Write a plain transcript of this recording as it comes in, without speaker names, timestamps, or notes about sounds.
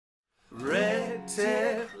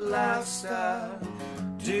Rectech lifestyle.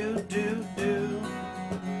 Do, do, do.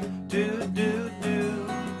 Do, do, do.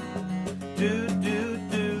 Do, do,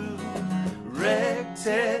 do.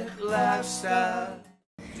 Rectech lifestyle.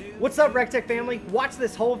 What's up, RecTech family? Watch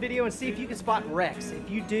this whole video and see if you can spot Rex.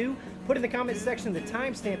 If you do, put in the comments section the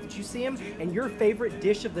timestamp that you see him and your favorite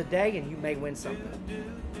dish of the day, and you may win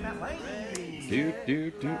something. Matt Lane. Oh,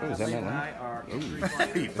 is that Matt Lane?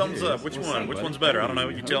 Hey, thumbs up. Which one? Which one's better? I don't know.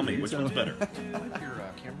 You tell me. Which one's better?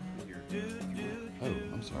 Oh,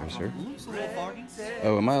 I'm sorry, sir. Looks a little foggy.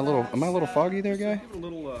 Oh, am I a little foggy there, guy? A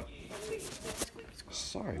little.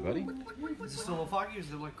 Sorry, buddy. Is it still a little foggy or is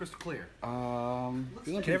it like crystal clear? Can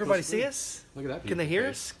Can see us? Look at that. Can they hear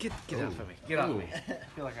us? Get off of me. Get off of me. I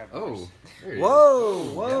feel like I've there you whoa,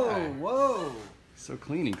 go. whoa, whoa. So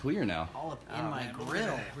clean and clear now. All up in my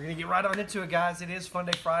grill. We're going to get right on into it, guys. It is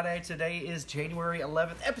Funday Friday. Today is January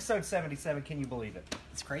 11th, episode 77. Can you believe it?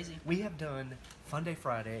 It's crazy. We have done Funday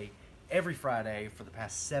Friday every Friday for the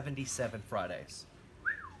past 77 Fridays.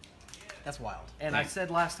 That's wild. And I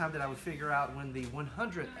said last time that I would figure out when the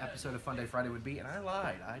 100th episode of Funday Friday would be, and I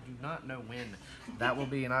lied. I do not know when that will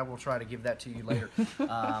be, and I will try to give that to you later.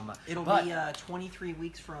 It'll be 23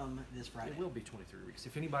 weeks from this Friday. It will be 23 weeks.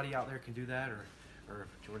 If anybody out there can do that, or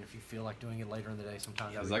Jordan, if you feel like doing it later in the day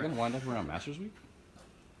sometime. Is that going to wind up around Masters Week?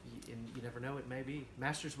 And you never know, it may be.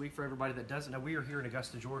 Masters Week, for everybody that doesn't know, we are here in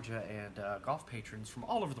Augusta, Georgia, and golf patrons from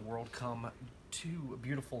all over the world come to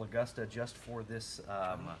beautiful Augusta just for this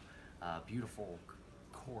beautiful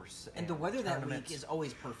course. And the weather that week is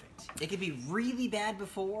always perfect. It could be really bad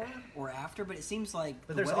before or after, but it seems like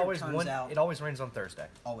there's always one. It always rains on Thursday.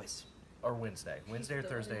 Always. Or Wednesday. Wednesday or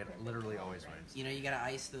Thursday, it literally always rains. You know, you got to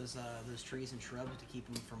ice those trees and shrubs to keep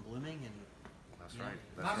them from blooming. And that's right.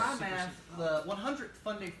 By my math, the 100th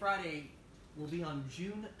Funday Friday will be on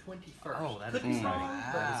June 21st. Oh, that is exciting.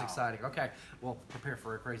 Wow. That is exciting. Okay, well, prepare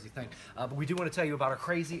for a crazy thing. But we do want to tell you about our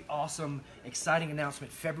crazy, awesome, exciting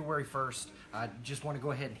announcement February 1st. I just want to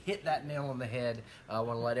go ahead and hit that nail on the head. I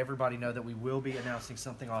want to let everybody know that we will be announcing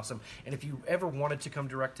something awesome. And if you ever wanted to come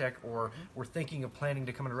to RecTech or were thinking of planning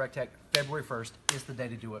to come to RecTech, February 1st is the day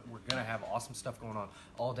to do it. We're going to have awesome stuff going on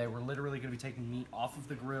all day. We're literally going to be taking meat off of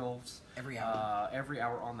the grills. Every hour. Every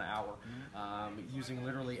hour on the hour. Using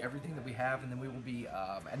literally everything that we have. And then we will be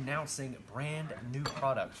announcing brand new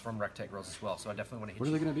products from RecTech Grills as well. So I definitely want to hit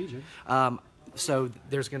you. What are they going to be, Jay? So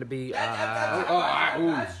there's going to be...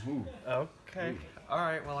 ooh. Okay. All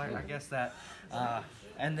right. Well, I guess that.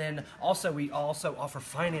 And then also, we also offer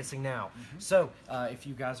financing now. So if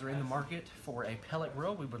you guys are in the market for a pellet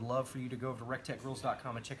grill, we would love for you to go over to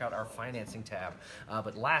rectechgrills.com and check out our financing tab.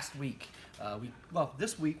 But last week,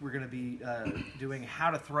 this week we're going to be doing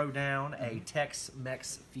how to throw down a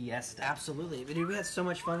Tex-Mex Fiesta. Absolutely. Dude, we had so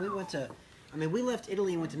much fun. We went to... we left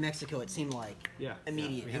Italy and went to Mexico, it seemed like. Yeah.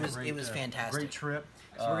 Immediate. Yeah. It was fantastic. Great trip.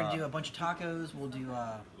 So we're going to do a bunch of tacos. We'll do,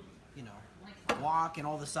 guac and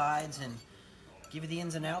all the sides and give you the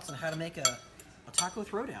ins and outs on how to make a taco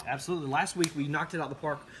throwdown. Absolutely. Last week we knocked it out of the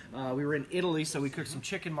park. We were in Italy, so we cooked some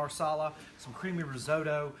chicken marsala, some creamy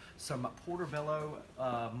risotto, some portobello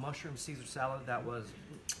mushroom Caesar salad. That was,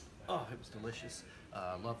 it was delicious.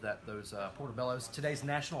 Love those portobellos. Today's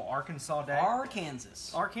National Arkansas Day.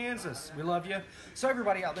 Arkansas. We love you. So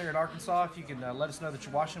everybody out there in Arkansas, if you can let us know that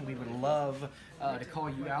you're watching, we would love to call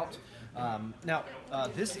you out. Now,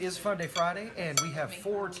 this is Funday Friday, and we have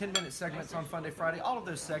 4 10-minute segments on Funday Friday. All of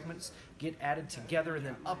those segments get added together and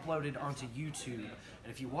then uploaded onto YouTube.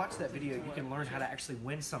 And if you watch that video, you can learn how to actually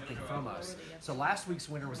win something from us. So last week's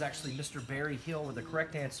winner was actually Mr. Barry Hill with the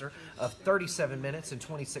correct answer of 37 minutes and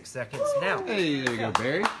 26 seconds. Now, hey, there you go,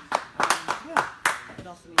 Barry.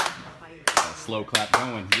 Slow clap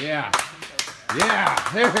going. Yeah. Yeah,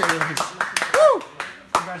 there it is. Woo!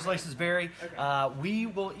 Congratulations, Barry. We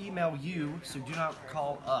will email you, so do not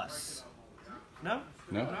call us. No?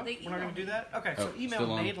 No? We're not going to do that? Okay, so email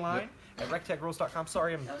still on. Madeline at rectechgrills.com.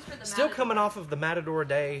 Sorry, I'm still coming off of the Matador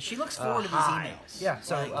Day. She looks forward to these emails. Yeah,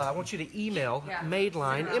 so I want you to email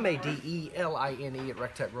Madeline, Madeline, at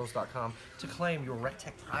rectechgrills.com to claim your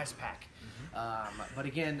RecTech prize pack. But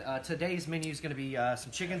again, today's menu is going to be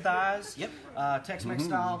some chicken thighs, Tex-Mex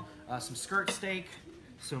style, some skirt steak,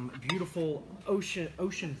 some beautiful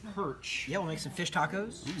ocean perch. Yeah, we'll make some fish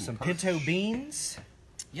tacos. Some pinto beans.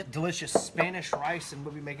 Yep. Delicious Spanish rice, and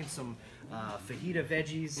we'll be making some fajita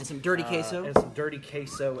veggies. And some dirty queso. And some dirty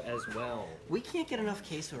queso as well. We can't get enough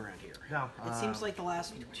queso around here. No. It seems like the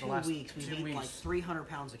last 2 weeks we've eaten like 300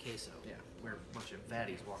 pounds of queso. Yeah, we're a bunch of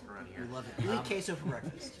fatties walking around here. We love it. We eat queso for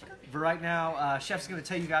breakfast. But right now, Chef's going to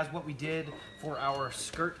tell you guys what we did for our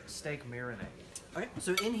skirt steak marinade. Okay,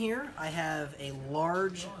 so in here I have a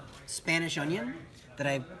large Spanish onion that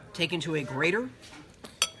I've taken to a grater.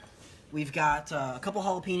 We've got a couple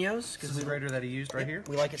jalapenos This is the grater that he used right here.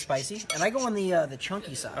 we like it spicy, and I go on the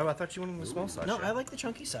chunky side. Oh, I thought you wanted the small side. No, Chef. I like the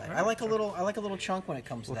chunky side. Right, I like a little chunk when it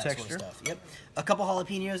comes to that Little texture. sort of stuff. Yep. A couple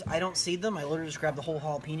jalapenos. I don't seed them. I literally just grab the whole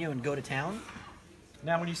jalapeno and go to town.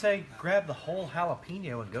 Now, when you say grab the whole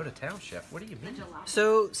jalapeno and go to town, Chef, what do you mean?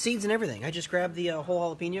 So seeds and everything. I just grab the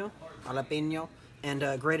whole jalapeno,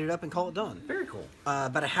 and grate it up and call it done. Very cool.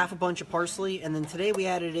 About a half a bunch of parsley, and then today we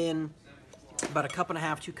added in about a cup and a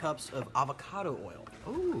half, 2 cups of avocado oil.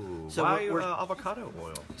 Ooh, So why we're- avocado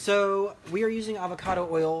oil? So we are using avocado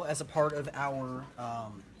oil as a part of our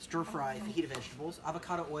stir-fry fajita vegetables.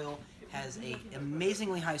 Avocado oil has a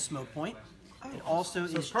amazingly high smoke point. It also So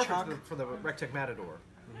is it's perfect chock. for the RT-G450 Matador.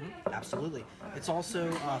 Absolutely. It's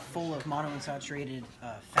also full of monounsaturated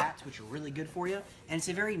fats, which are really good for you, and it's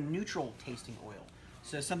a very neutral tasting oil.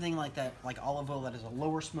 So something like that, like olive oil, that has a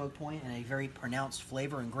lower smoke point and a very pronounced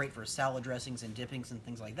flavor, and great for salad dressings and dippings and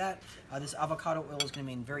things like that. This avocado oil is going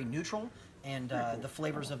to be very neutral, and the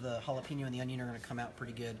flavors of the jalapeno and the onion are going to come out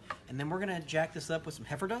pretty good. And then we're going to jack this up with some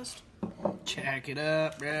heifer dust. Check it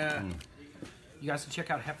up, yeah. You guys can check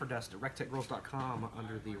out Heffer Dust at rectechgirls.com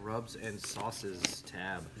under the Rubs and Sauces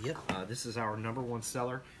tab. Yep. This is our #1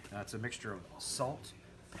 seller. It's a mixture of salt,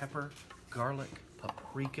 pepper, garlic,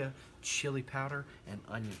 paprika, chili powder, and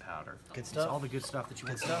onion powder. Good stuff. It's all the good stuff that you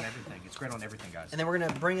want to put on everything. It's great on everything, guys. And then we're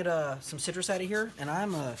going to bring it some citrus out of here, and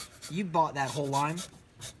you bought that whole lime.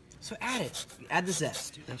 So add it. Add the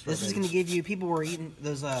zest. That's This right, is going to give you, people were eating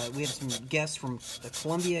those, we had some guests from the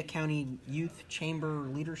Columbia County Youth Chamber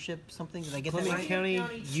Leadership something. Did I get that Columbia right?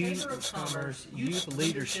 County Youth Commerce Youth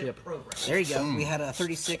Leadership. There you go. We had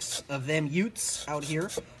 36 of them youths out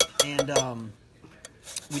here, and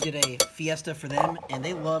we did a fiesta for them, and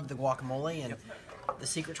they loved the guacamole. And the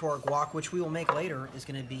secret to our guac, which we will make later, is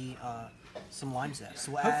going to be some lime zest.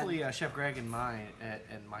 So we'll Hopefully, Chef Greg and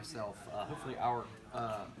myself, hopefully our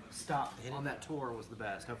stop on that tour was the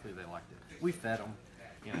best. Hopefully they liked it. We fed them.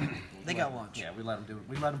 You know, They got lunch. Yeah, we let them do it.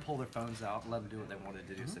 We let them pull their phones out, let them do what they wanted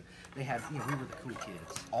to do. So they had, we were the cool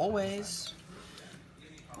kids. always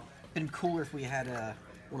been cooler if we had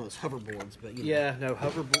one of those hoverboards, but you know. Yeah, no,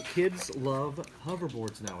 hoverboard. Kids love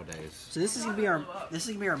hoverboards nowadays. So this is gonna be our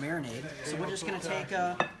marinade. So we're just gonna take.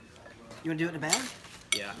 You wanna do it in a bag?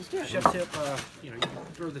 Yeah. Let's do it. Chef tip, you can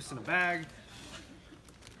throw this in a bag.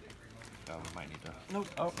 Oh, we might need to. Nope.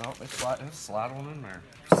 Oh, no, let's slide one in there.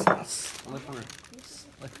 Slippery.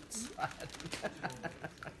 Slide.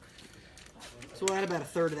 So we'll add about a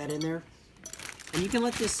third of that in there, and you can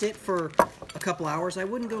let this sit for a couple hours. I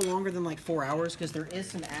wouldn't go longer than like 4 hours because there is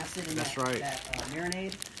some acid in That's that right.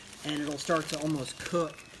 marinade, and it'll start to almost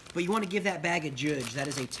cook. But you want to give that bag a judge. That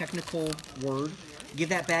is a technical word. Give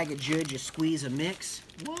that bag a judge, a squeeze, a mix.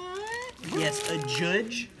 What? Yes, a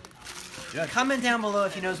judge. Comment down below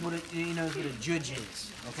if you knows what a judge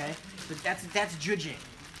is. Okay, but that's judging.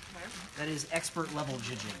 That is expert level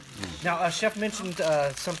judging. Now, Chef mentioned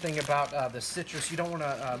something about the citrus. You don't want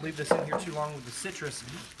to leave this in here too long with the citrus.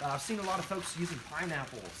 I've seen a lot of folks using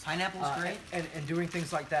pineapples. Pineapple's great. And doing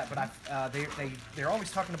things like that, but they're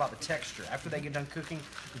always talking about the texture. After they get done cooking,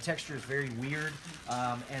 the texture is very weird.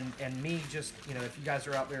 And me, just, if you guys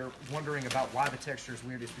are out there wondering about why the texture is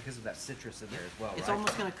weird, it's because of that citrus in there as well, It's right?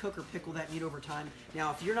 almost going to cook or pickle that meat over time.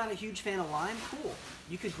 Now, if you're not a huge fan of lime, cool.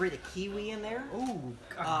 You could grate a kiwi in there. Ooh,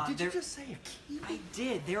 did you just say a kiwi? I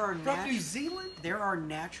did. There are From New Zealand? There are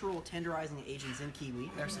natural tenderizing agents in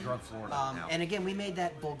kiwi. There's the drug Florida now. And again, we made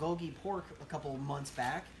that bulgogi pork a couple months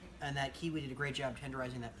back, and that kiwi did a great job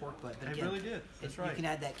tenderizing that pork butt. But It again, really did. That's right. You can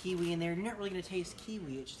add that kiwi in there. You're not really going to taste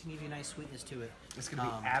kiwi. It's just going to give you a nice sweetness to it. It's going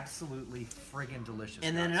to be absolutely friggin' delicious.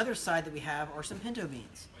 And then guys. another side that we have are some pinto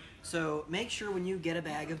beans. So make sure when you get a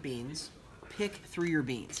bag of beans, pick through your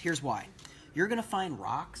beans. Here's why. You're going to find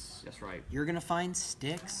rocks. That's right. You're going to find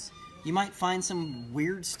sticks. You might find some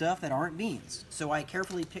weird stuff that aren't beans. So I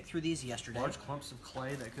carefully picked through these yesterday. Large clumps of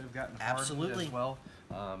clay that could have gotten Absolutely. hardened as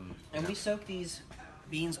well. And we soaked these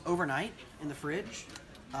beans overnight in the fridge.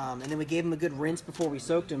 And then we gave them a good rinse before we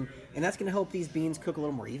soaked them. And that's going to help these beans cook a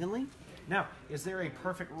little more evenly. Now, is there a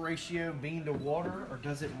perfect ratio bean to water, or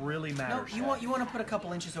does it really matter? No, you want to put a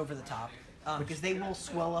couple inches over the top. Because they will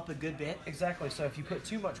swell up a good bit. Exactly. So if you put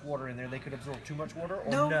too much water in there, they could absorb too much water, or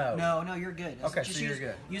No, you're good. Okay, Just so you're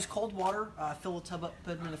good. Use cold water, fill a tub up,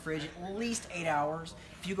 put them in the fridge at least 8 hours.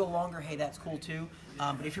 If you go longer, hey, that's cool too.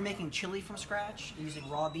 But if you're making chili from scratch, using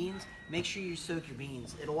raw beans, make sure you soak your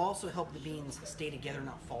beans. It'll also help the beans stay together,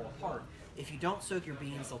 not fall apart. If you don't soak your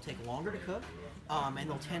beans, they'll take longer to cook, and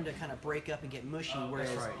they'll tend to kind of break up and get mushy. Whereas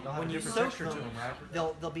right. They'll have when a you different soak texture them, to them,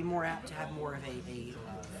 right? they'll be more apt to have more of a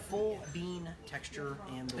full bean texture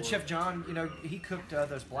and. And Chef John, you know, he cooked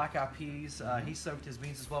those black-eyed peas. He soaked his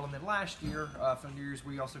beans as well. And then last year, for New Year's,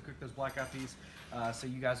 we also cooked those black-eyed peas. So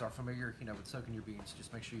you guys are familiar, you know, with soaking your beans.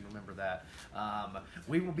 Just make sure you remember that.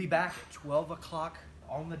 We will be back at 12 o'clock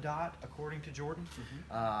on the dot, according to Jordan.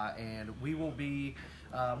 And we will be,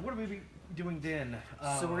 what will we be doing then?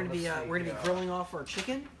 So we're gonna be grilling off our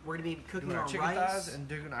chicken. We're gonna be cooking doing our chicken rice thighs and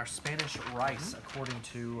doing our Spanish rice, according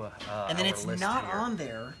to and then our it's list not here. on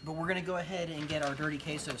there, but we're gonna go ahead and get our dirty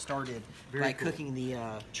queso started Very by cool. cooking the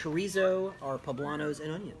chorizo, our poblanos,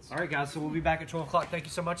 and onions. All right, guys. So we'll be back at 12 o'clock. Thank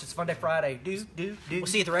you so much. It's Funday Friday. We'll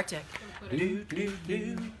see you at the Rec Tech.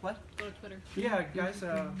 What? Go to Twitter. Yeah, guys.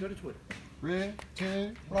 Go to Twitter. Red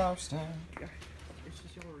lobster.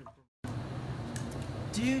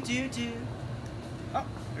 Oh,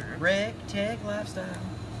 Rec Tech lifestyle.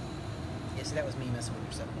 Yeah, see, that was me messing with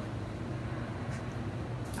your set point.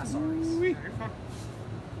 I'm sorry.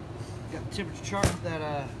 got the temperature chart,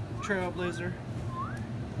 that Trailblazer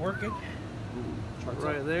working.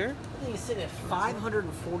 Right there. I think it's sitting at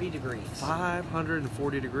 540 degrees.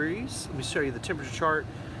 540 degrees. Let me show you the temperature chart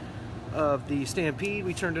of the Stampede.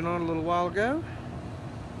 We turned it on a little while ago.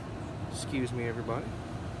 Excuse me, everybody.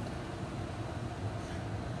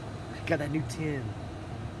 Got that new 10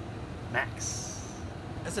 Max.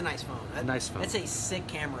 That's a nice phone. Nice phone. That's a sick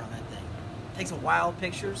camera on that thing. Takes some wild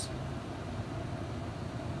pictures.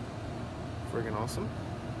 Friggin' awesome.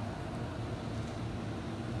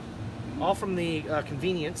 All from the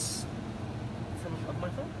convenience of my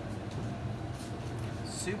phone.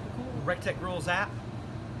 Super cool. RecTech Gurl's app,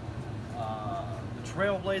 the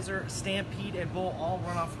Trailblazer, Stampede, and Bull all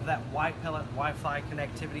run off of that white pellet Wi-Fi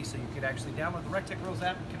connectivity, so you could actually download the RecTech Gurl's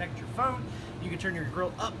app and connect your phone. You can turn your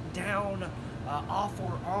grill up, down, off,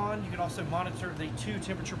 or on. You can also monitor the 2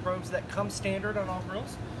 temperature probes that come standard on all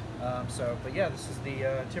grills. But yeah, this is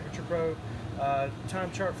the temperature probe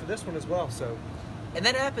time chart for this one as well. So. And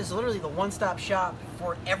that app is literally the one-stop shop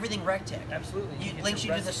for everything RecTech. Absolutely. It get links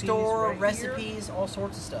your you to the recipes store, right recipes, all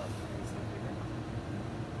sorts of stuff.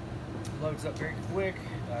 here. Loads up very quick.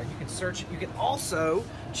 You can search. You can also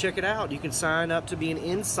check it out. You can sign up to be an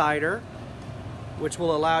insider, which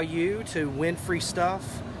will allow you to win free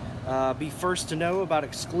stuff, be first to know about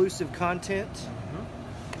exclusive content.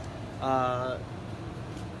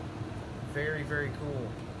 Very, very cool.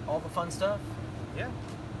 All the fun stuff. Yeah.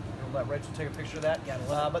 We'll let Rachel take a picture of that. Gotta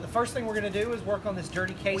love it. But the first thing we're going to do is work on this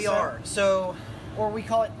dirty queso. We are. So, Or we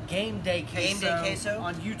call it Game Day Queso. Game Day Queso.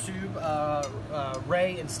 On YouTube.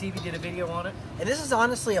 Ray and Stevie did a video on it. and this is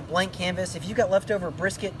honestly a blank canvas. If you got leftover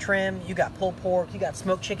brisket trim, you got pulled pork, you got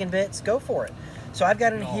smoked chicken bits, go for it. So I've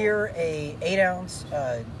got in here a 8-ounce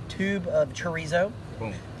tube of chorizo,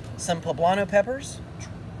 Boom. some poblano peppers,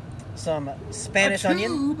 some Spanish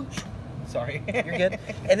onion. Sorry. You're good.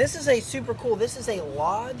 And this is a super cool, this is a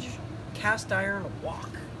Lodge cast iron wok.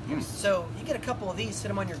 So you get a couple of these, sit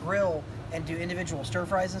them on your grill, and do individual stir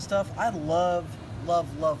fries and stuff. I love,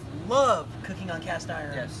 love, love, love cooking on cast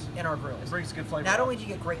iron Yes. in our grills. It brings good flavor. Not out. only do you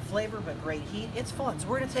get great flavor, but great heat. It's fun. So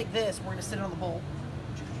we're going to take this, we're going to sit it on the bowl.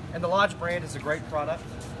 And the Lodge brand is a great product.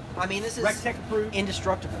 I mean, this is RecTech approved.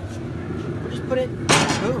 indestructible. We'll just put it,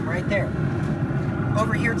 boom, right there.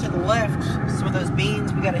 Over here to the left, some of those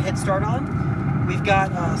beans we got a head start on. We've got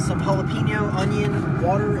some jalapeno, onion,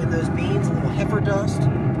 water in those beans, a little Heffer dust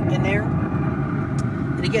in there.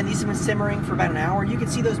 And again, these have been simmering for about an hour. You can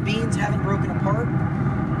see those beans haven't broken apart,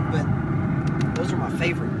 but those are my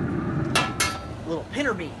favorite. Little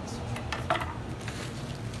pinner beans.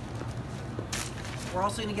 We're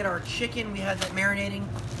also going to get our chicken. We had that marinating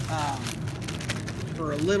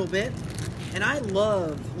for a little bit. And I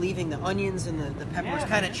love leaving the onions and the peppers Yeah,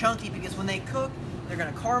 kind of man. chunky because when they cook, they're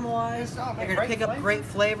going to caramelize. Oh, man, They're going to great pick up flavor. great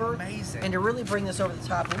flavor. Amazing. And to really bring this over the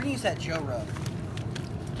top, we're going to use that Joe rub.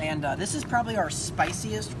 And this is probably our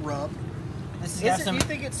spiciest rub. This has got Do some. you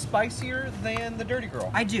think it's spicier than the Dirty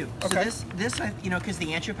Girl? I do. Okay. So this, you know, because the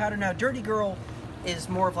ancho powder. Now, Dirty Gurl is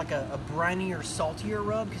more of like a brinier, saltier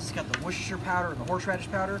rub because it's got the Worcestershire powder and the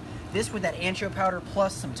horseradish powder. This with that ancho powder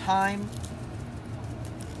plus some thyme.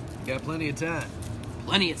 Got plenty of time.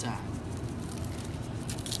 Plenty of time.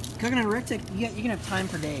 Cooking on a RecTech, you can have time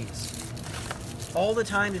for days. All the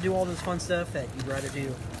time to do all this fun stuff that you'd rather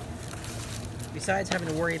do. Besides having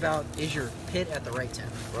to worry about, is your pit at the right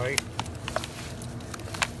temp? Right.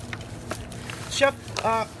 Chef,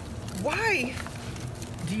 why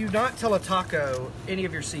do you not tell a taco any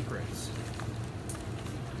of your secrets?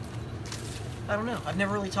 I don't know. I've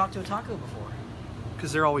never really talked to a taco before.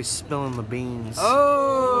 Because they're always spilling the beans.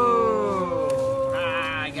 Oh!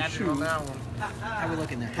 I got you on that one. How we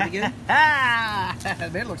looking there? Pretty good?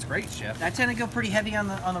 Man, it looks great, Chef. I tend to go pretty heavy on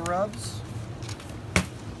the rubs.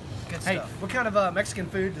 Good Hey, stuff. what kind of Mexican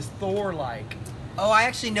food does Thor like? Oh, I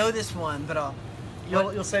actually know this one, but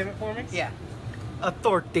You'll save it for me? yeah. A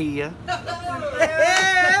tortilla.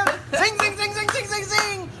 Zing, zing, zing, zing, zing, zing,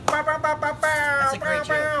 zing. That's a great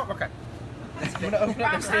joke. Okay. I'm gonna open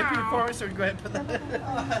up the stampede for me, so we can go ahead and put that.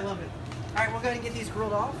 Oh, I love it. All right, we'll go ahead and get these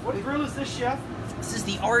grilled off. What grill is this, Chef? This is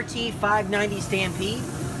the RT-590 Stampede.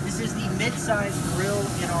 This is the mid-size grill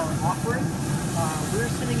in our offering. We're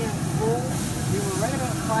sitting at full. We were right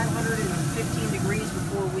about 515 degrees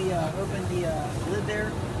before we opened the lid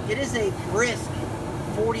there. It is a brisk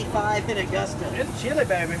 45 in Augusta. It's chili,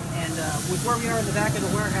 baby. And with where we are in the back of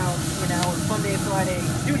the warehouse in our Funday Friday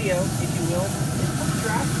studio, if you will, it's pretty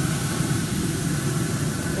dry.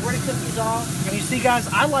 So we're going to cook these off. And you see, guys,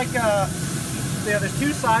 I like, there's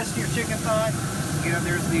two sides to your chicken thigh. You know,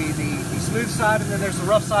 there's the smooth side and then there's the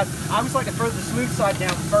rough side. I always like to throw the smooth side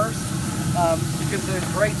down first because the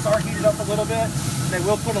grates are heated up a little bit. And they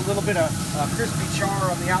will put a little bit of crispy char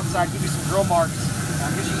on the outside, give you some grill marks.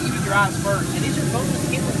 Because you eat with your eyes first. And these are boneless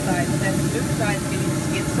skinless sides. And that smooth side is going to be the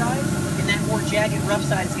skin side, and that more jagged rough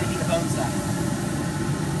side is going to be the bone side.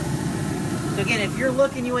 So again, if you're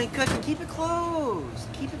looking, you ain't cooking, keep it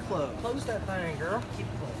closed. Keep it closed. Close that thing, girl. Keep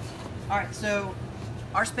it closed. All right, so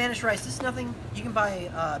our Spanish rice, this is nothing. You can buy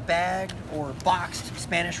bagged or boxed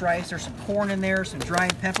Spanish rice. There's some corn in there, some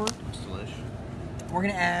dried pepper. It's delicious. We're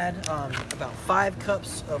going to add about 5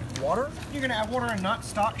 cups of water. You're going to add water and not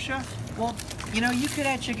stock, Chef? Well, you know, you could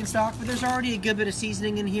add chicken stock, but there's already a good bit of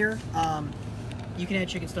seasoning in here. You can add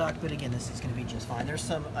chicken stock, but again, this is going to be just fine. There's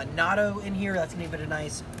some annatto in here. That's going to give it a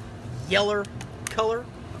nice yellow color.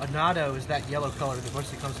 Annatto is that yellow color that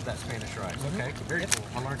mostly comes with that Spanish rice. Okay, very cool.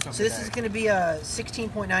 I learned something So this today. is going to be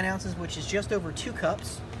 16.9 ounces, which is just over 2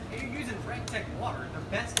 cups. You're using RecTech water, the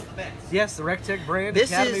best of the best. Yes, the RecTech brand,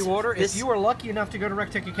 This Academy is- water. this- If you were lucky enough to go to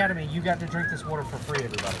RecTech Academy, you got to drink this water for free,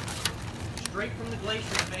 everybody. Straight from the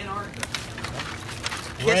glacier of Antarctica.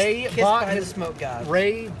 Ray Kissed bought by his the smoke god.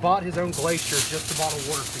 Ray bought his own glacier just to bottle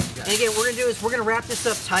water for you And guys. again, what we're going to do is we're going to wrap this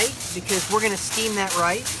up tight because we're going to steam that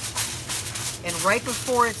rice. And right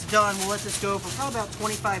before it's done, we'll let this go for probably about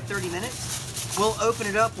 25-30 minutes. We'll open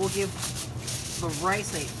it up. We'll give the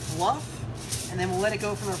rice a fluff. And then we'll let it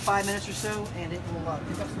go for another 5 minutes or so, and it will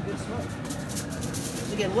pick up some good smoke.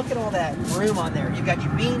 So again, look at all that room on there. You've got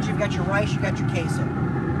your beans, you've got your rice, you've got your queso.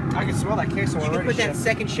 I can smell that queso You already. can put that Chef.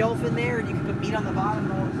 second shelf in there, and you can put meat on the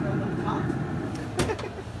bottom and all this stuff on the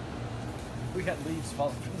top. We got leaves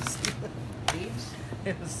falling from the ceiling. Leaves?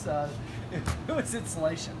 It was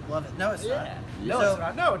insulation. Love it. No, it's not. No, So- it's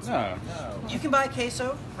not. No, it's No. not. No. You can buy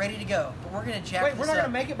queso ready to go, but we're going to jack Wait, this we're not up.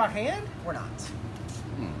 going to make it by hand? We're not.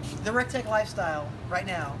 The RecTech lifestyle right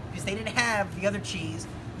now, because they didn't have the other cheese,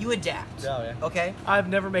 you adapt. Oh, yeah. Okay? I've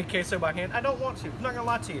never made queso by hand. I don't want to. I'm not gonna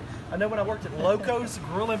lie to you. I know when I worked at Loco's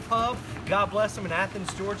Grill and Pub, God bless them, in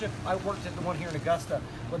Athens, Georgia. I worked at the one here in Augusta.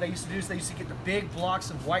 What they used to do is they used to get the big blocks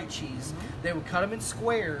of white cheese. They would cut them in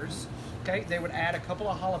squares. Okay, they would add a couple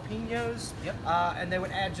of jalapenos. Yep. And they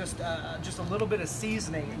would add just a little bit of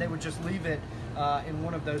seasoning, and they would just leave it in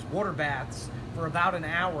one of those water baths for about an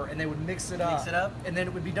hour, and they would mix it up. And then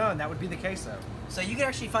it would be done. That would be the queso. So you can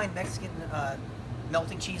actually find Mexican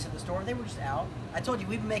melting cheese in the store. They were just out. I told you,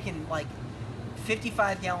 we've been making like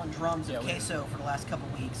 55-gallon drums of queso for the last couple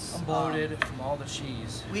weeks. I'm bloated from all the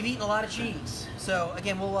cheese. We've eaten a lot of cheese. So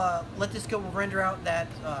again, we'll let this go. We'll render out that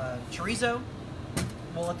chorizo.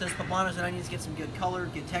 We'll let those poblanos and onions get some good color,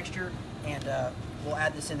 good texture, and we'll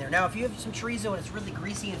add this in there. Now, if you have some chorizo and it's really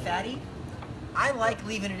greasy and fatty, I like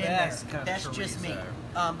leaving it in there. That's just me.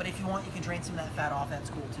 But if you want, you can drain some of that fat off. That's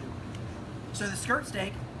cool too. So the skirt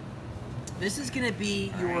steak, this is going to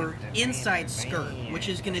be your inside skirt, which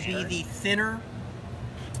is going to be the thinner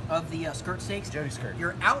of the skirt steaks. Jody skirt.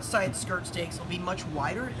 Your outside skirt steaks will be much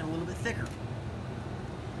wider and a little bit thicker.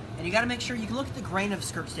 And you got to make sure you can look at the grain of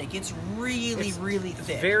skirt steak. It's really thick.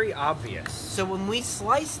 It's very obvious. So when we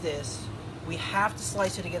slice this, we have to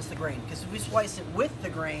slice it against the grain, because if we slice it with the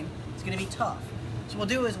grain, it's going to be tough. So what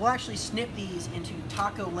we'll do is we'll actually snip these into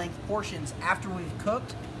taco length portions after we've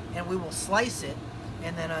cooked, and we will slice it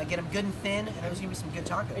and then get them good and thin, and there's going to be some good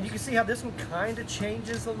tacos. And you can see how this one kind of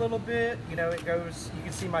changes a little bit. You know, it goes, you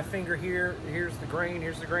can see my finger here, here's the grain,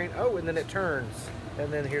 oh, and then it turns,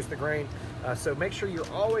 and then here's the grain. So make sure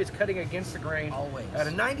you're always cutting against the grain. Always. At a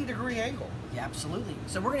 90-degree angle. Yeah, absolutely.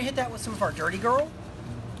 So we're going to hit that with some of our Durty Gurl.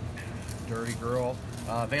 Durty Gurl,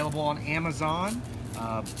 available on Amazon.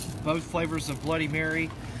 Both flavors of Bloody Mary,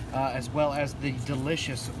 as well as the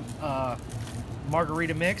delicious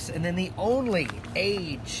margarita mix, and then the only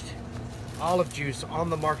aged olive juice on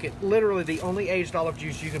the market. Literally the only aged olive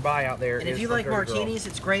juice you can buy out there. And if you like martinis,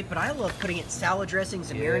 it's great, but I love putting it in salad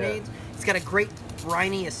dressings and marinades. It's got a great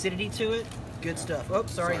briny acidity to it. Good stuff. Oh,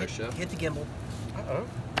 sorry, hit the gimbal. Uh-oh.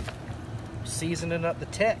 Seasoning up the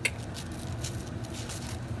TEC.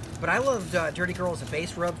 But I love Dirty Gurl as a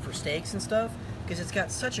base rub for steaks and stuff because it's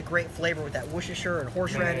got such a great flavor with that Worcestershire and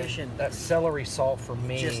horseradish and that celery salt for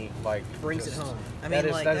me just like brings it home. I mean,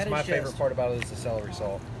 that is my favorite part about it is the celery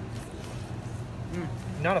salt.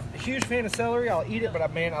 Not a huge fan of celery. I'll eat it,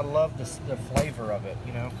 but man, I love the flavor of it.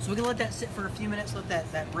 You know. So we can let that sit for a few minutes. Let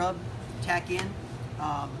that rub tack in.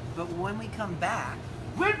 But when we come back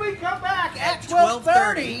at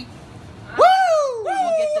 12:30. Woo!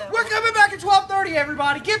 We're coming back at 12:30,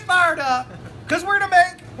 everybody. Get fired up. Because we're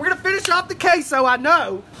gonna finish off the queso, I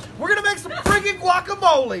know. We're gonna make some freaking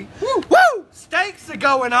guacamole. Woo! Woo! Steaks are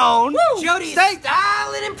going on. Woo! Jody's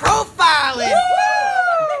styling and profiling.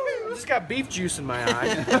 Woo! Just got beef juice in my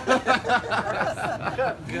eye.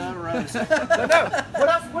 Gun roast. No. What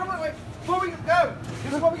else? Wait. Before we go,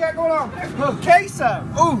 this is what we got going on. Queso.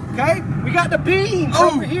 Ooh, okay? We got the beans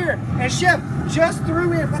over here. And Chef just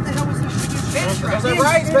threw in, what the hell was this? Spanish rice.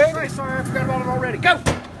 Rice, baby. Sorry, I forgot about it already. Go.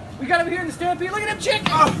 We got over here in the stampede. Look at them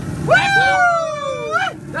chicken. Woo!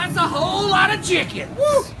 That's a whole lot of chicken.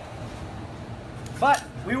 Woo! But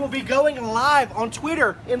we will be going live on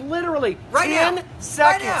Twitter in literally 10 seconds.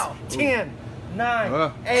 Right now. 10,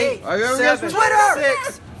 9, 8, I gotta 7, get some Twitter.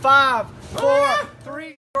 6, 5, 4,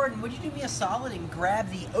 3. Jordan, would you do me a solid and grab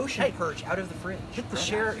the ocean perch out of the fridge? Hit the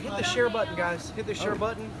share button, guys. Hit the share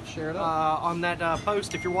button. Share it up. On that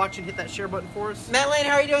post. If you're watching, hit that share button for us. Matt Lane,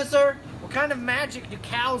 how are you doing, sir? What kind of magic do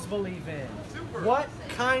cows believe in? What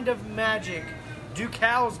kind of magic do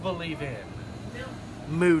cows believe in?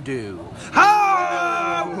 Moodoo.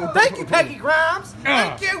 Oh! Thank you, Peggy Grimes.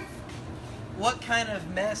 Thank you. What kind of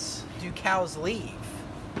mess do cows leave?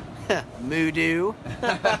 Moodoo.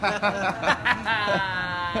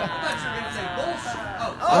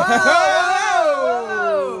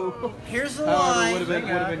 Oh! Here's the line. Would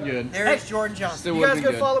have been good. There's Jordan Johnson. Still You would have guys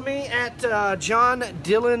been go good. follow me at John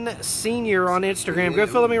Dillon Sr. on Instagram. Go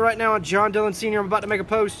follow me right now on John Dillon Sr. I'm about to make a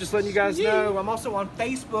post just letting you guys know. I'm also on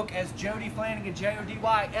Facebook as Jody Flanagan,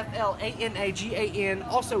 JodyFlanagan.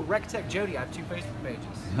 Also, RecTech Jody. I have 2 Facebook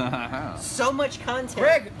pages. So much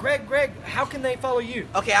content. Greg, how can they follow you?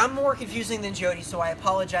 Okay, I'm more confusing than Jody, so I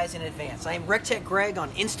apologize in advance. I am RecTech Greg on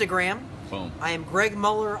Instagram. Boom. I am Greg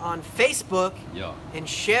Muller on Facebook. Yeah. And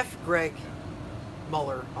Chef Greg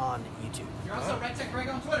Muller on YouTube. You're also RecTech Greg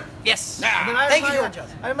on Twitter. Yes. And then I have Thank you, my- Jordan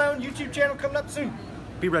Johnson. I have my own YouTube channel coming up soon.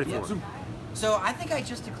 Be ready for it. So I think I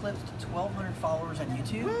just eclipsed 1,200 followers on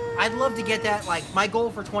YouTube. I'd love to get that. Like my goal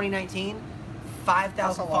for 2019,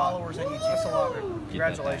 5,000 followers on YouTube. That's a lot.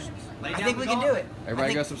 Congratulations. I think we can do it.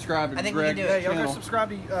 Everybody go subscribe to I think we Greg. can do Yeah, it. y'all go channel. subscribe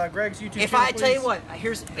to Greg's YouTube channel. If I tell you please. what,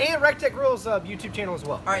 here's. And RecTech Grill's YouTube channel as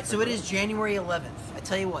well. All right, so it is January 11th. I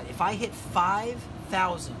tell you what, if I hit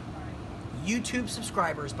 5,000 YouTube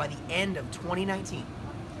subscribers by the end of 2019,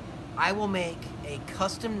 I will make a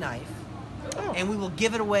custom knife, and we will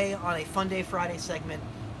give it away on a Funday Friday segment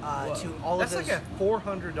to all That's of those, like a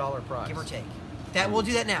 $400 prize. give or take. That we'll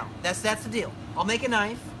do that now. That's the deal. I'll make a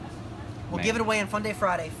knife. We'll Man. give it away on Funday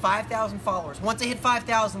Friday. 5,000 followers. Once I hit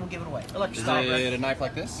 5,000, we'll give it away. Is it a knife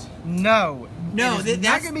like this? No. No, It is not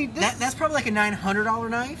that's gonna be this. that's probably like a $900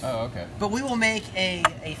 knife. Oh, okay. But we will make a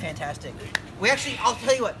fantastic. We actually, I'll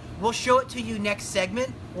tell you what. We'll show it to you next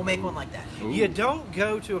segment. We'll make one like that. Ooh. You don't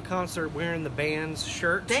go to a concert wearing the band's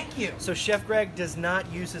shirt. Thank you. So Chef Greg does not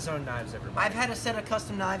use his own knives, everybody. I've had a set of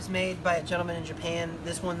custom knives made by a gentleman in Japan.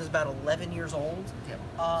 This one is about 11 years old.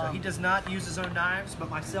 So he does not use his own knives,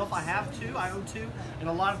 but myself, I have 2. I own 2, and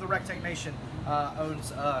a lot of the RecTech Nation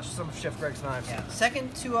owns some of Chef Greg's knives. Yeah.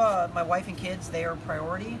 Second to my wife and kids, they are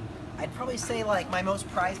priority. I'd probably say like my most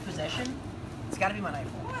prized possession. It's got to be my knife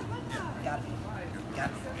roll. Got to be. Got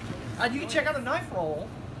to be. You can check out a knife roll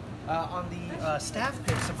on the staff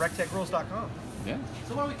picks of RecTechGrills.com. Yeah.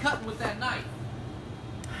 So what are we cutting with that knife?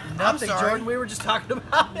 Nothing, sorry. Jordan. We were just talking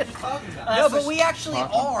about it. No, but we actually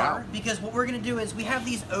Talking are, about. because what we're going to do is we have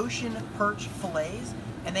these ocean perch fillets,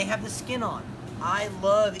 and they have the skin on. I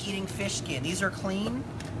love eating fish skin. These are clean,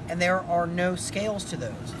 and there are no scales to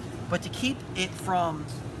those. But to keep it from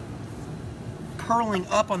curling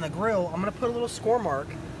up on the grill, I'm going to put a little score mark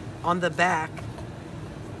on the back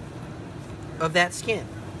of that skin.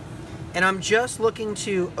 And I'm just looking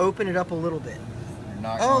to open it up a little bit. You're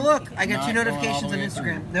not Oh, going- look, I got not 2 going all notifications the on way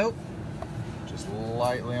Instagram. through. Nope. Just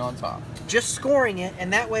lightly on top. Just scoring it,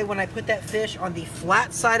 and that way when I put that fish on the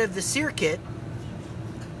flat side of the sear kit,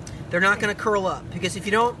 they're not going to curl up. Because if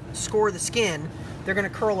you don't score the skin, they're going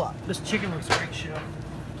to curl up. This chicken looks great, Chef.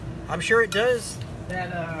 I'm sure it does.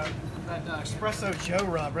 That Espresso Joe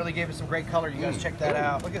rub really gave it some great color. You guys check that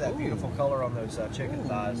out. Look at that beautiful color on those chicken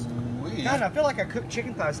thighs. God, I feel like I cook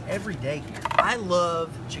chicken thighs every day here. I love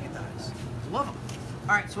chicken thighs. Love them.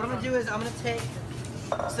 All right, so what I'm going to do is I'm going to take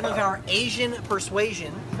some of our Asian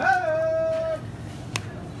persuasion,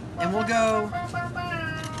 and we'll go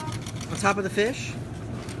on top of the fish,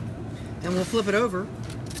 and we'll flip it over.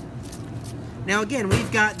 Now again,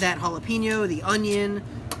 we've got that jalapeno, the onion,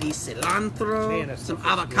 the cilantro, Man, some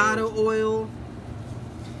avocado oil.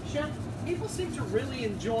 Chef, people seem to really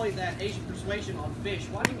enjoy that Asian persuasion on fish.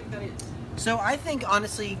 Why do you think that is? So I think,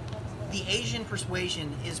 honestly, the Asian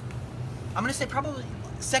persuasion is, I'm going to say, probably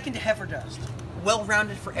second to Heffer dust.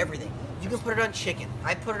 Well-rounded for everything. You can put it on chicken.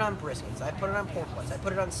 I put it on briskets. I put it on pork butts. I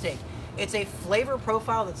put it on steak. It's a flavor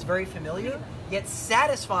profile that's very familiar, yet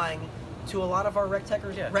satisfying to a lot of our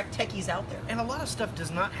rec-techies out there. And a lot of stuff does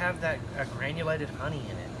not have that granulated honey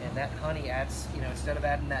in it. And that honey adds, you know, instead of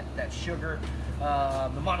adding that sugar, the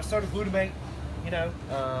monosodium glutamate, you know,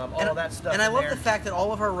 all of that stuff. And I love there. the fact that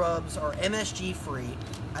all of our rubs are MSG free.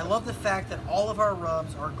 I love the fact that all of our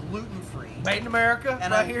rubs are gluten free. Made in America,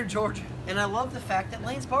 And right here in Georgia. And I love the fact that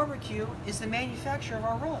Lane's Barbecue is the manufacturer of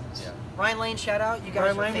our rubs. Yeah. Ryan Lane, shout out. You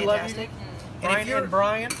guys Ryan are Lane, we love fantastic. you.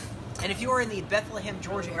 Brian. And if you are in the Bethlehem,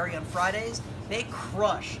 Georgia area on Fridays, they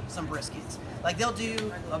crush some briskets. Like they'll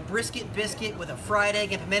do a brisket biscuit with a fried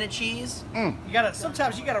egg and pimento cheese.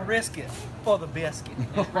 Sometimes you gotta risk it for the biscuit.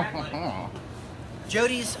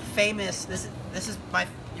 Jody's famous. This is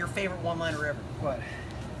your favorite one-liner ever. What?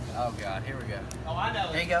 Oh God, here we go. Oh, I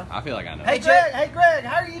know. There you go. I feel like I know. Hey Greg,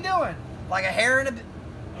 how are you doing? Like a hair in a.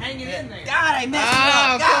 Hanging in there. God, I messed it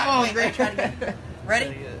up. God, come on, Greg. Try it again.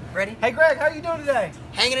 Ready? Ready? Hey Greg, how are you doing today?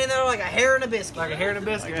 Hanging in there like a hair in a biscuit. Like a hair and a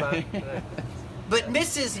biscuit, man. But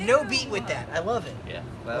misses no beat with that. I love it. Yeah.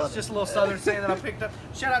 Well, it's just a little southern saying that I picked up.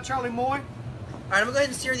 Shout out Charlie Moy. All right, I'm gonna go ahead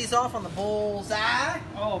and sear these off on the bullseye.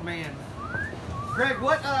 Oh man. Greg,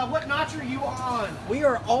 what notch are you on? We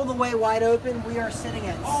are all the way wide open. We are sitting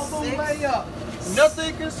at All the six. way up.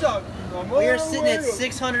 Nothing can stop. We are sitting at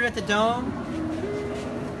 600 at the dome,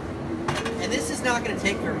 and this is not going to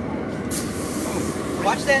take very long.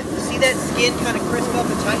 Watch that. See that skin kind of crisp up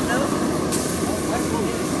and tighten up?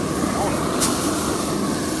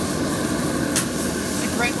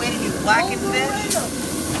 It's a great way to do blackened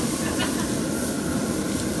fish.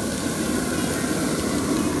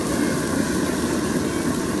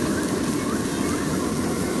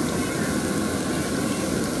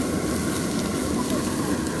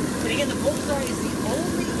 And again, the Bullseye is the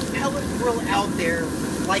only pellet grill out there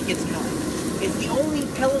like its kind. It's the only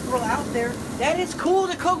pellet grill out there that is cool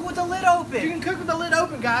to cook with the lid open. You can cook with the lid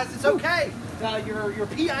open, guys. It's okay. Your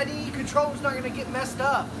PID control is not going to get messed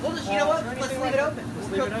up. Well, just, you know what? or Let's anything leave like it that. open.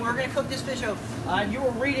 Let's leave it open. We're going to cook this fish open. You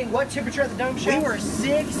were reading what temperature at the dome, We Chef? were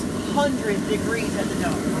 600 degrees at the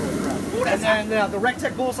dome. And then the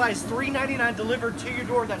RecTech Bullseye is $3.99 delivered to your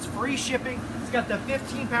door. That's free shipping. It's got the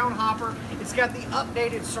 15-pound hopper. It's got the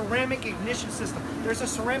updated ceramic ignition system. There's a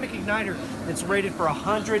ceramic igniter that's rated for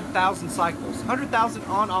 100,000 cycles, 100,000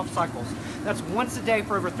 on-off cycles. That's once a day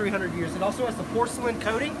for over 300 years. It also has the porcelain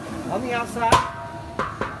coating on the outside.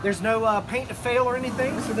 There's no paint to fail or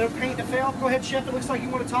anything, so no paint to fail. Go ahead, Chef. It looks like you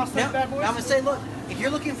want to toss those bad boys. I'm going to say, look, if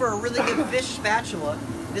you're looking for a really good fish spatula,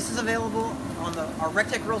 this is available on our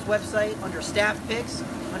RecTech Grills website under staff picks,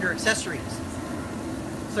 under accessories.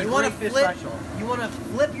 It's a You want to great fish flip? spatula. You want to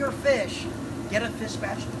flip your fish? Get a fish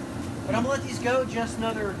spatula. But I'm gonna let these go just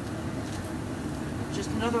another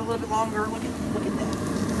little bit longer. Look at that.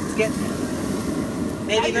 Let's get I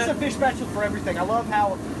maybe use a the, fish spatula for everything. I love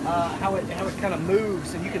how it kind of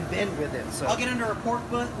moves and you can bend with it. So I'll get under a pork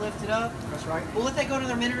butt, lift it up. that's right. We'll let that go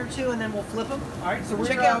another minute or two, and then we'll flip them. All right, so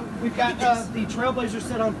Check out. we've got the Trailblazer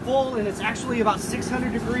set on full, and it's actually about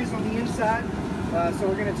 600 degrees on the inside. So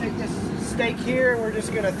we're going to take this steak here, and we're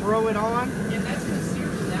just going to throw it on. And that's going to sear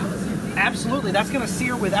without a sear kit. Absolutely, that's going to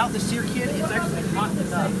sear without the sear kit. It's actually hot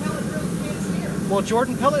enough. Pellet grills can't sear. Well,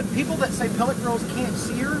 Jordan, people that say pellet grills can't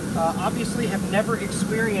sear obviously have never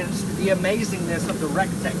experienced the amazingness of the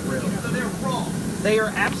RecTech grill. So they're wrong. They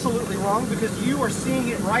are absolutely wrong because you are seeing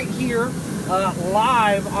it right here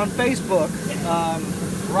live on Facebook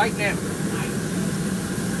right now.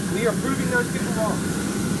 We are proving those people wrong.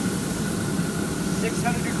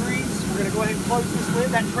 600 degrees. We're going to go ahead and close this lid.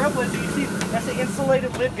 That Trailblazer, you see, that's an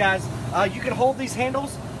insulated lid, guys. You can hold these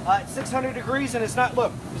handles at 600 degrees and it's not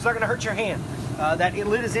going to hurt your hand. That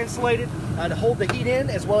lid is insulated to hold the heat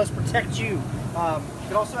in as well as protect you.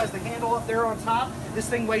 It also has the handle up there on top. This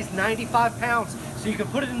thing weighs 95 pounds, so you can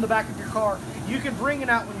put it in the back of your car. You can bring it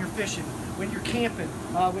out when you're fishing when you're camping,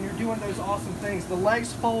 when you're doing those awesome things. The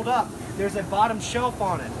legs fold up. There's a bottom shelf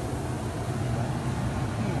on it.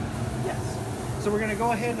 Yes. So we're going to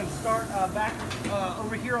go ahead and start back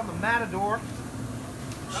over here on the Matador.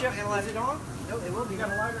 Chef, is it on? No, it will be. You got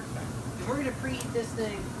a lighter? We're going to preheat this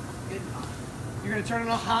thing good hot. You're going to turn it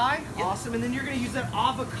on high? Yep. Awesome. And then you're going to use that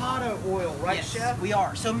avocado oil, right, Yes, Chef? we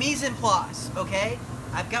are. So mise en place, okay?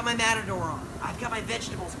 I've got my Matador on. I've got my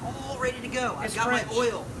vegetables all ready to go. I've It's got French. my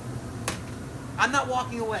oil. I'm not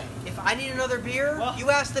walking away. If I need another beer, Well- you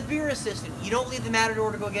ask the beer assistant. You don't leave the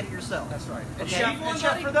Matador to go get it yourself. That's right. And Okay.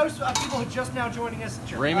 Chef, for those people who are just now joining us,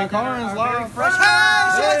 Raymond that are Carnes very live. fresh. Hey,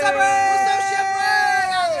 what's up, Ray? What's up, Chef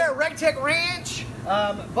Ray? Out there, RegTech Ranch.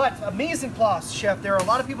 But mise en place, Chef. There are a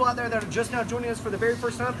lot of people out there that are just now joining us for the very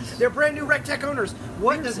first time. They're brand new RegTech owners.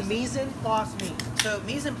 What does mise en place mean? So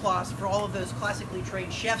mise en place, for all of those classically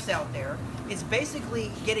trained chefs out there, is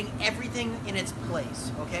basically getting everything in its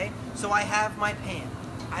place, okay? So I have my pan.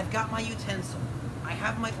 I've got my utensil. I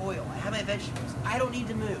have my oil. I have my vegetables. I don't need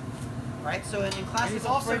to move, right? So in classical And he's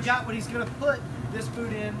also French, got what he's going to put this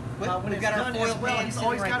food in when We've it's got our done foil as well. pan He's sitting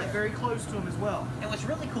always right got there. it very close to him as well. and what's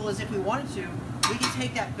really cool is if we wanted to, we could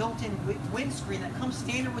take that built-in windscreen that comes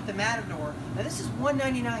standard with the Matador. Now this is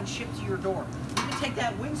 $199 shipped to your door. You can take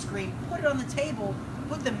that windscreen, put it on the table,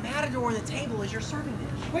 put the Matador on the table as your serving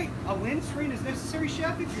dish. Wait, a windscreen is necessary,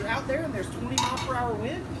 Chef, if you're out there and there's 20-mile-per-hour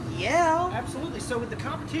wind? Yeah. Absolutely. So with the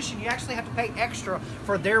competition, you actually have to pay extra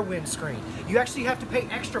for their windscreen. You actually have to pay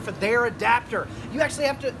extra for their adapter. You actually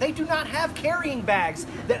have to. They do not have carrying bags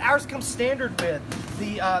that ours comes standard with.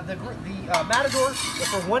 The Matador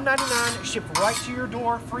for $199 shipped right to your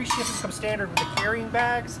door. Free shipping comes standard with the carrying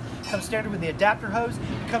bags. Comes standard with the adapter hose.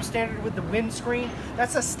 It comes standard with the windscreen.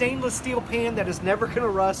 That's a stainless steel pan that is never going to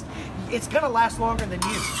rust. It's going to last longer than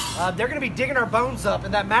you. They're going to be digging our bones up,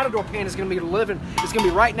 and that Matador pan is going to be living. It's going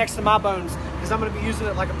to be right next to my bones because I'm going to be using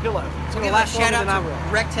it like a pillow. It's going to Give a last shout longer out than I to will.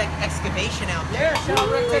 RegTech Excavation out there. Yeah, shout out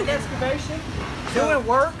RegTech Excavation. Doing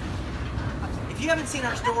work. If you haven't seen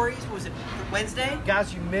our stories, what was it, Wednesday?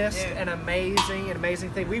 Guys, you missed Dude. an amazing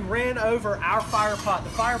thing. We ran over our fire pot. The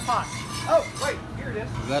fire pot. Oh, wait, here it is.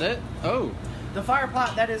 Is that it? Oh. The fire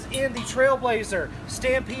pot that is in the Trailblazer,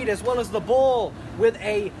 Stampede, as well as the Bull with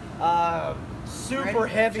a super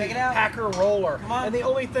Ready? heavy Check it out. Packer roller. Come on. And the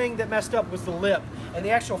only thing that messed up was the lip. And the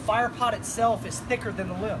actual fire pot itself is thicker than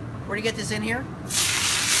the lip. Where do you get this in here?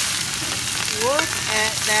 Look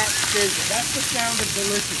at that sizzle. That's the sound of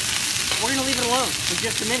delicious. We're going to leave it alone for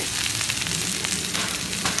just a minute.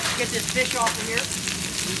 Get this fish off of here.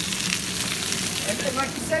 And like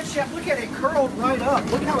you said, Chef, look at it curled right up.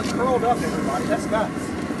 Look how it curled up, everybody. That's nuts.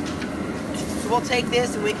 So we'll take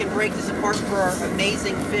this and we can break this apart for our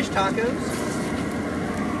amazing fish tacos.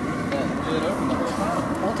 Lid open the whole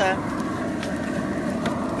time. Whole time.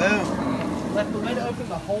 Boom. Left the lid open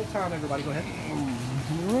the whole time, everybody. Go ahead.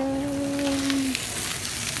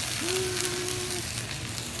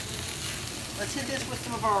 Let's hit this with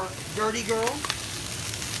some of our Dirty Gurl.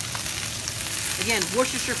 Again,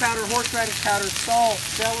 Worcestershire powder, horseradish powder, salt,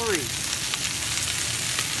 celery.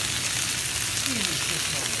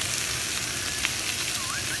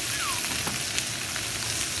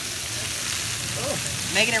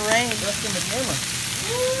 Making it rain. Rest in the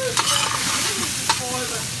camera.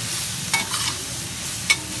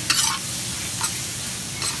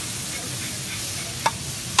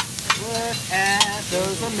 Look at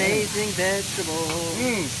those amazing vegetables.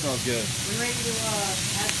 Smells good. We ready to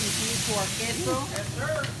add some cheese to our queso? Yes,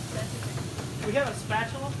 sir. We have a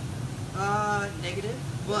spatula. Negative,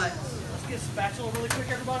 but Let's get a spatula really quick,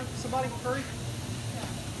 everybody. Somebody, hurry.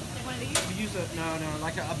 We use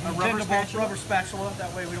like a rubber bendable spatula? rubber spatula.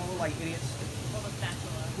 That way we don't look like idiots.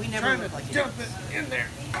 we never Trying look to like it. dump it in there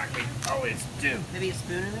like we always do. Maybe a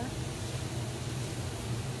spoon in there?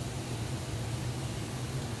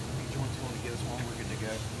 Joint's going to get us one. We're good to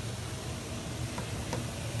go.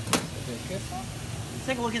 Let's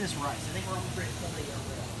take a look at this rice. I think we're almost ready to pull the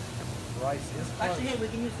Rice is Actually, hey, we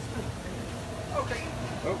can use the spoon. okay.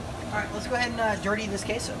 Oh. All right, let's go ahead and dirty this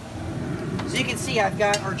queso. So you can see I've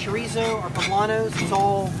got our chorizo, our poblanos. It's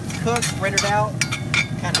all cooked, rendered out,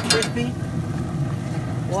 kind of crispy.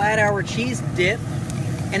 We'll add our cheese dip.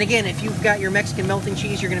 And again, if you've got your Mexican melting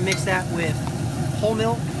cheese, you're going to mix that with whole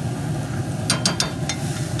milk.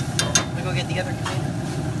 I'm going to go get the other container.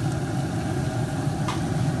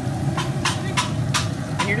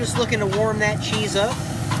 And you're just looking to warm that cheese up.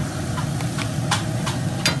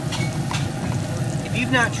 If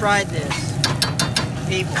you've not tried this,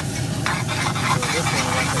 people.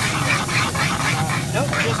 Nope,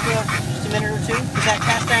 just a minute or two. Because that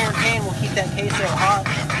cast iron pan will keep that queso hot.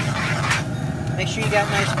 Make sure you got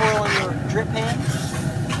nice foil on your drip pan.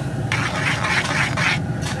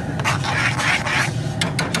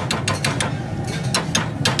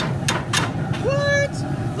 What?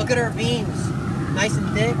 Look at our beans. Nice and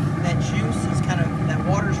thick. That juice is kind of, that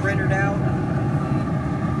water's rendered out.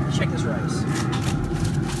 Check this rice.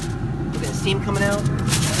 Look at the steam coming out.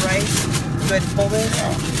 Rice. Go ahead and pull this.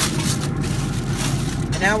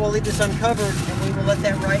 And now we'll leave this uncovered and we will let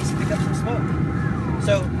that rice pick up some smoke.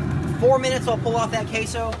 So 4 minutes, I'll pull off that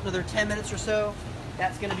queso. Another 10 minutes or so.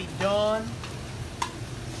 That's going to be done.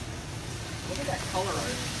 Look at that color on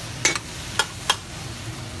it.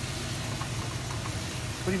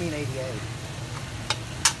 What do you mean 88?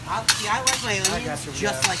 I like my onions got you,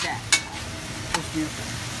 just yeah. like that. It's beautiful.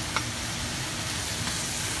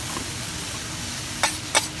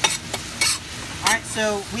 Alright,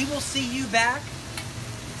 so we will see you back.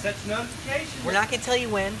 Set your notifications. We're not going to tell you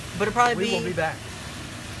when, but it'll probably We will be back.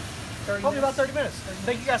 Probably about 30 minutes.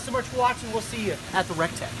 Thank you guys so much for watching. We'll see you at the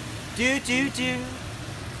Rec Tech. Do.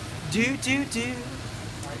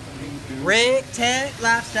 Rec Tech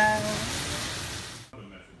lifestyle.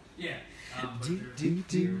 Yeah.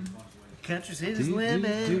 Do. Country's hit his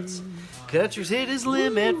limits. Country's hit his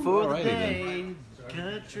limit for the Alrighty day.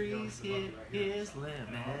 Country's hit his limit,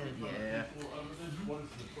 yeah.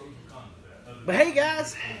 But hey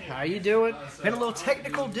guys, how you doing? Had a little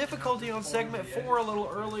technical difficulty on segment 4 a little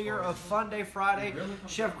earlier of Funday Friday.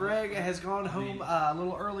 Chef Greg has gone home a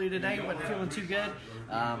little early today, wasn't feeling too good.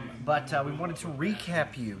 But we wanted to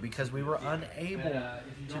recap you because we were unable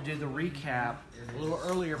to do the recap a little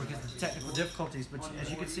earlier because of the technical difficulties. But as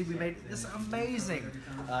you can see, we made this amazing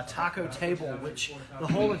taco table, which the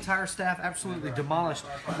whole entire staff absolutely demolished.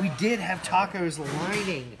 We did have tacos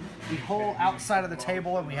lining the whole outside of the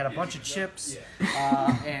table, and we had a bunch of chips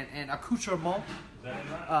and accoutrement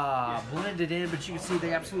blended in, but you can see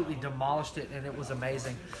they absolutely demolished it, and it was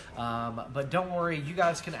amazing. But don't worry, you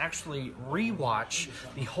guys can actually rewatch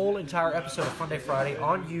the whole entire episode of Funday Friday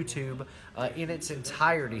on YouTube in its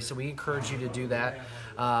entirety, so we encourage you to do that.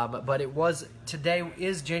 But today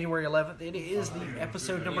is January 11th. It is the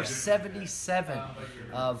episode number 77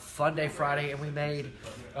 of Funday Friday, and we made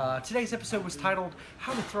today's episode was titled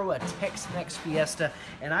How to Throw a Tex-Mex Fiesta,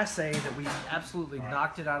 and I say that we absolutely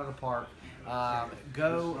knocked it out of the park.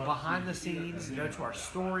 Go behind the scenes, go to our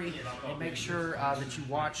story, and make sure that you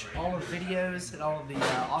watch all of the videos and all of the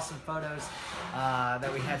awesome photos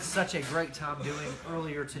that we had such a great time doing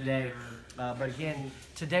earlier today. But again,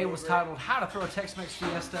 today was titled How to Throw a Tex-Mex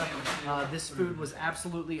Fiesta. This food was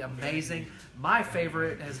absolutely amazing. My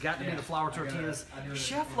favorite has got to be the flour tortillas.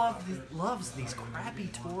 Chef loves these crappy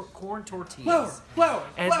corn tortillas.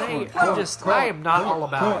 And I am not all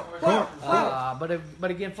about it.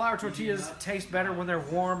 But again, flour tortillas taste better when they're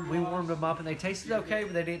warm. We warmed them up and they tasted okay,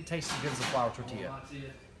 but they didn't taste as good as a flour tortilla.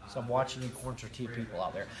 So I'm watching you corn tortilla people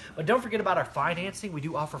out there. But don't forget about our financing. We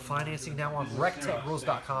do offer financing now on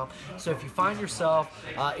rectechgrills.com. So if you find yourself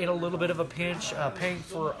in a little bit of a pinch paying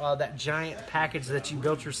for that giant package that you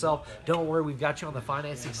built yourself, don't worry, we've got you on the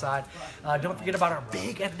financing side. Don't forget about our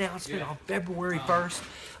big announcement on February 1st.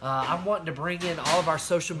 I'm wanting to bring in all of our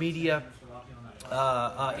social media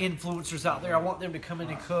influencers out there. I want them to come in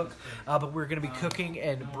and cook, but we're going to be cooking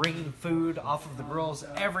and bringing food off of the grills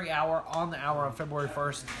every hour on the hour on February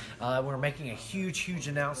 1st. We're making a huge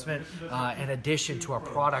announcement in addition to our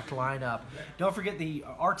product lineup. Don't forget the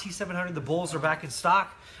RT-700, the Bulls are back in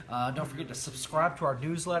stock. Don't forget to subscribe to our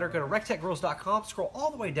newsletter. Go to rectechgrills.com, scroll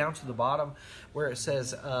all the way down to the bottom where it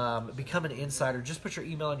says Become an Insider. Just put your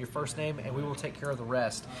email and your first name and we will take care of the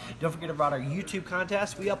rest. Don't forget about our YouTube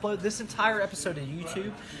contest. We upload this entire episode to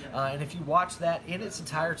YouTube, and if you watch that in its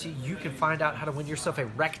entirety, you can find out how to win yourself a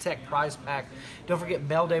RecTech prize pack. Don't forget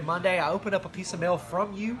Mail Day Monday. I open up a piece of mail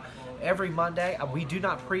from you every Monday. We do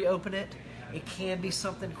not pre-open it. It can be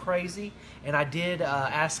something crazy, and I did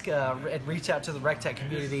ask and reach out to the RecTech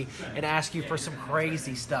community and ask you for some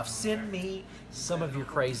crazy stuff. Send me some of your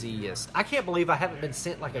craziest. I can't believe I haven't been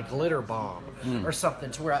sent like a glitter bomb or something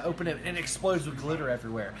to where I open it and it explodes with glitter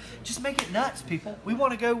everywhere. Just make it nuts, people. We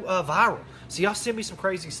want to go viral. So y'all send me some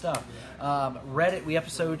crazy stuff. Reddit, we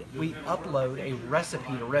upload a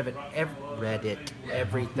recipe to Reddit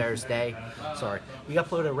every Thursday. Sorry. We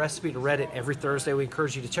upload a recipe to Reddit every Thursday. We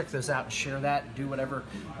encourage you to check those out and share that and do whatever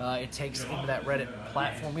it takes into that Reddit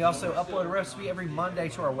platform. We also upload a recipe every Monday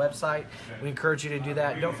to our website. We encourage you to do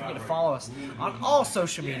that. Don't forget to follow us on all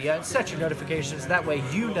social media and set your notifications. That way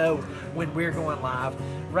you know when we're going live.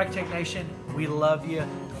 RecTech Nation, we love you.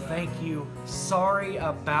 Thank you. Sorry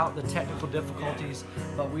about the technical difficulties,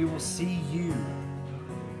 but we will see you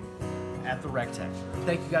at the RecTech.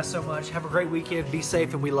 Thank you guys so much. Have a great weekend. Be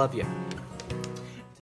safe, and we love you.